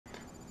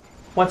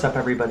What's up,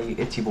 everybody?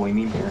 It's your boy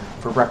Meme here.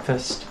 For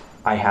breakfast,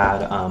 I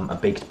had a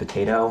baked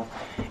potato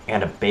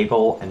and a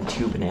bagel and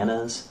 2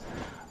 bananas.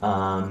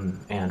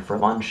 And for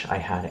lunch, I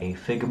had a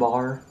fig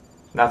bar.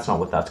 That's not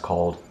what that's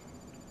called.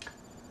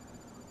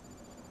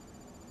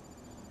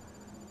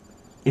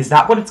 Is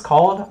that what it's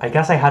called? I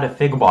guess I had a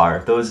fig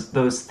bar.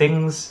 Those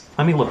things.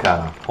 Let me look that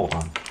up. Hold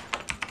on.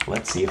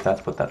 Let's see if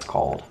that's what that's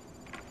called.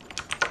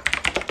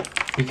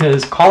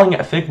 Because calling it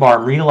a fig bar,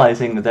 I'm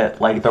realizing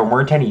that, like, there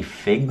weren't any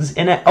figs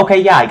in it.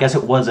 Okay, yeah, I guess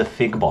it was a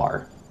fig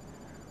bar.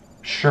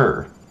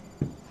 Sure.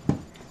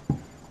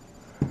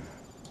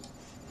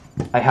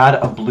 I had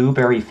a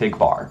blueberry fig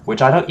bar,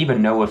 which I don't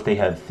even know if they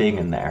had fig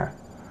in there.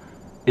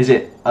 Is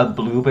it a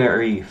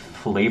blueberry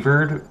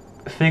flavored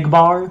fig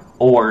bar?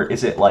 Or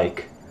is it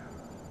like...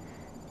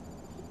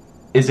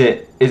 Is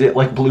it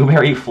like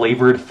blueberry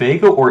flavored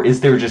fig, or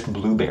is there just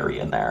blueberry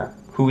in there?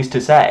 Who's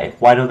to say?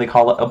 Why don't they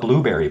call it a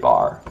blueberry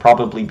bar?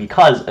 Probably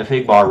because a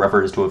fig bar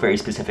refers to a very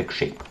specific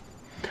shape.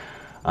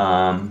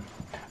 And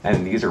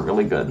these are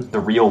really good. The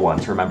real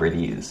ones, remember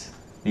these.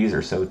 These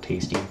are so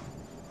tasty.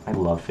 I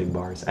love fig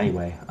bars.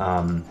 Anyway,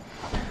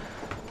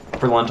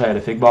 for lunch I had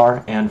a fig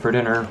bar, and for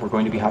dinner we're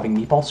going to be having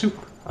meatball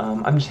soup.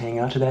 I'm just hanging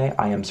out today.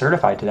 I am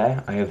certified today.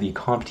 I have the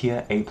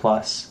CompTIA A+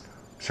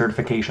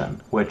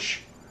 certification,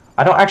 which...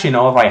 I don't actually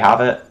know if I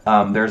have it.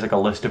 There's like a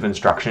list of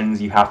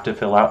instructions you have to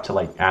fill out to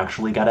like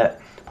actually get it.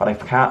 But I've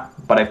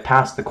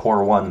passed the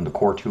Core 1 and the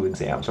Core 2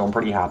 exam, so I'm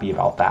pretty happy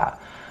about that.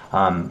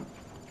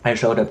 I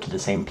showed up to the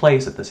same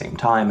place at the same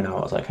time, and I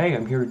was like, hey,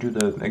 I'm here to do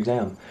the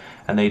exam.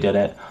 And they did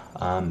it.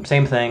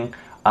 Same thing.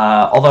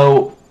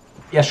 Although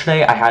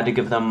yesterday I had to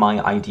give them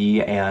my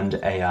ID and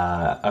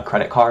a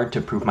credit card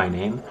to prove my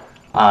name.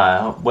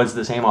 Was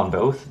the same on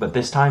both, but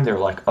this time they were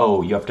like,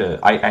 oh, you have to,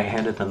 I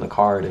handed them the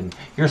card, and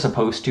you're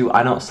supposed to,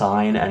 I don't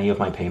sign any of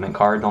my payment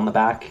cards on the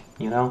back,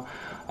 you know,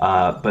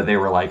 but they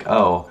were like,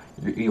 oh,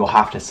 you'll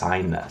have to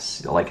sign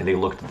this. Like, they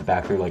looked at the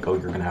back, they were like, oh,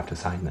 you're gonna have to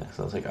sign this.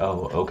 I was like,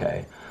 oh,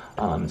 okay.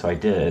 So I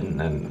did, and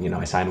then, you know,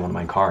 I signed one of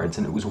my cards,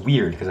 and it was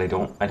weird, because I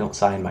don't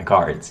sign my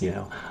cards, you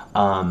know,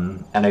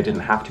 and I didn't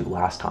have to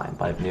last time,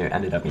 but it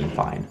ended up being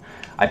fine.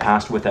 I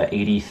passed with a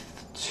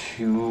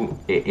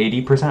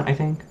 80%, I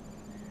think.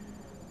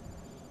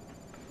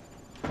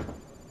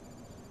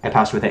 I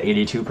passed with an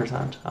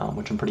 82%,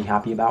 which I'm pretty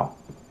happy about.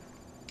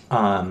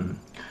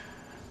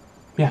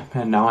 Yeah,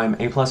 and now I'm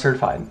A+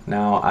 certified.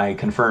 Now I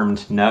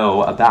confirmed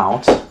no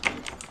about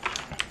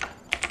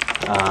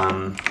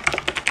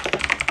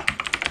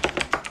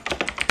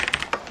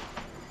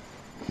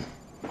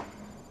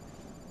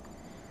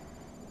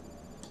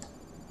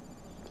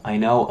I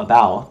know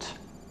about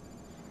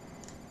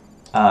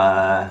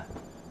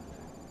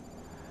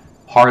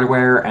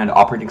hardware and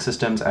operating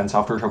systems and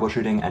software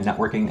troubleshooting and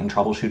networking and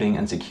troubleshooting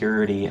and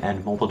security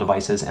and mobile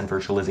devices and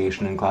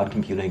virtualization and cloud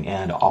computing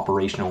and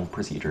operational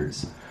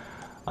procedures.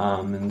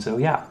 And so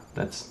yeah,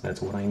 that's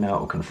what I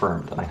know,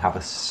 confirmed, and I have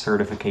a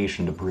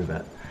certification to prove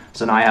it.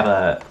 So now I have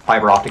a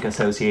Fiber Optic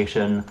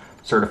Association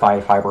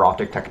certified fiber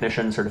optic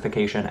technician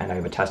certification, and I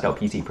have a Test Out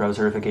PC Pro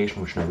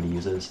certification, which nobody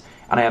uses,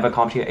 and I have a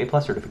CompTIA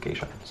A+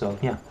 certification. So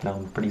yeah, now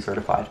I'm pretty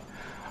certified.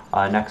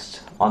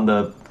 Next on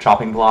the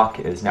chopping block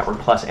is Network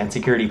Plus and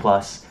Security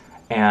Plus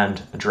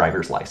and a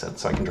driver's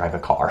license, so I can drive a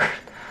car.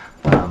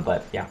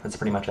 But yeah, that's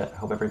pretty much it. I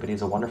hope everybody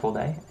has a wonderful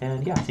day,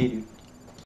 and yeah, see you, dude.